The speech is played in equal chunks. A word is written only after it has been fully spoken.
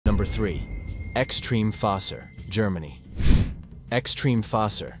Number 3. Xtreme Faser, Germany. Xtreme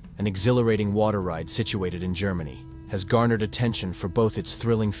Faser, an exhilarating water ride situated in Germany, has garnered attention for both its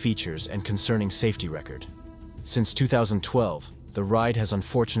thrilling features and concerning safety record. Since 2012, the ride has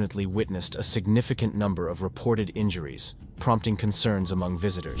unfortunately witnessed a significant number of reported injuries, prompting concerns among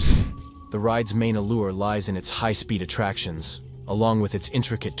visitors. The ride's main allure lies in its high-speed attractions, along with its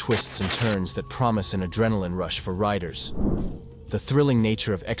intricate twists and turns that promise an adrenaline rush for riders. The thrilling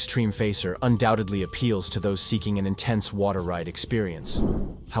nature of Xtreme Faser undoubtedly appeals to those seeking an intense water ride experience.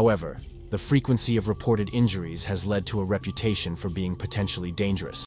 However, the frequency of reported injuries has led to a reputation for being potentially dangerous.